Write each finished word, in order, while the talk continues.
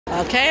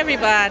Okay,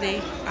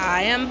 everybody,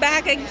 I am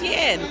back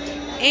again,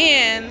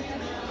 and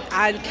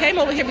I came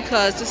over here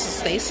because this is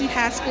Stacy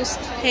Haskell's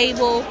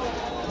table.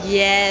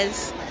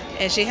 Yes,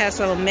 and she has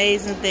some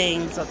amazing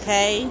things.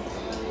 Okay,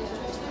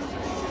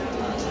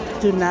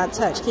 do not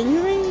touch. Can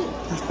you read?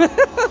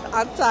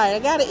 I'm tired. I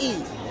gotta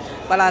eat,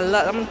 but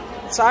I'm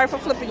sorry for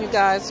flipping you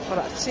guys,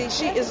 but see,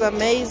 she is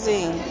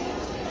amazing.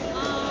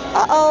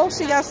 Uh-oh,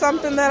 she got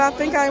something that I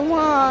think I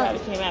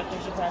want. Came after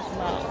she passed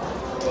them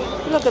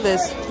out. Look at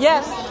this.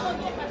 Yes.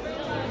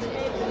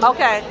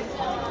 Okay.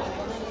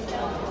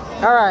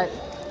 All right.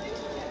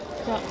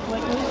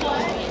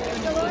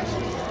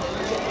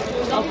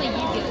 Only you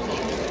get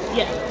it.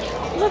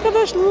 Yeah. Look at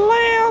this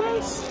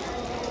lambs.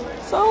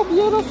 So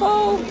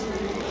beautiful.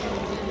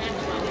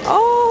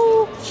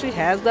 Oh, she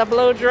has the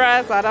blue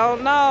dress. I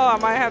don't know. I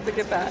might have to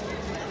get that.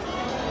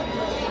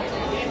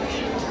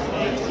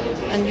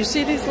 And you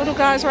see these little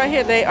guys right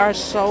here? They are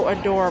so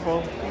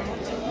adorable.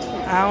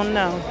 I don't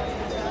know.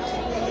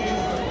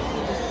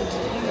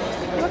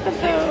 Look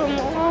at them.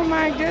 Oh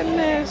my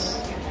goodness.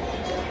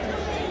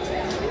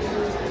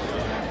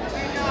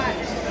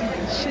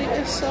 She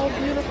is so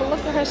beautiful. Look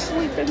at her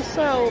sleeping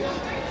self.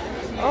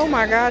 Oh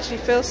my God, she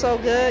feels so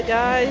good,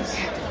 guys.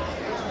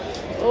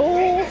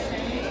 Oh,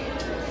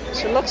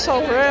 she looks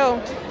so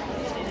real.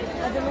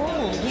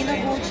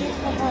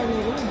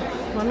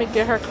 Let me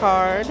get her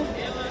card.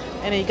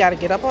 And then you gotta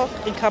get up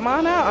off and come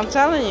on out. I'm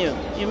telling you,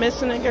 you're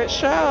missing a good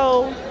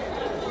show.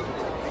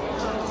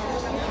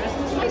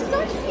 My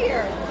son's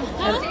here.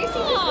 Stacy, just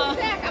a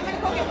sec. I'm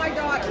gonna go get my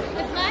daughter.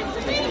 It's nice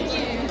to meet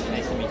you.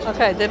 Nice to meet you.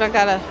 Okay, then I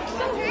gotta. I'm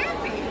so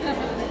happy.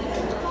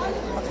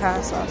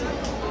 Okay, so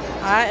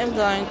I am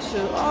going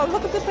to. Oh,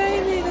 look at the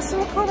baby, the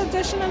silicone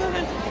edition and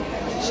everything.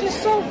 She's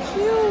so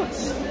cute.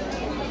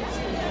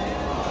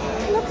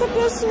 Look at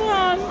this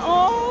one.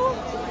 Oh.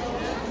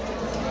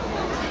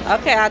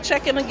 Okay, I'll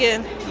check in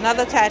again.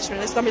 Another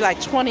attachment. It's gonna be like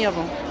 20 of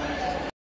them.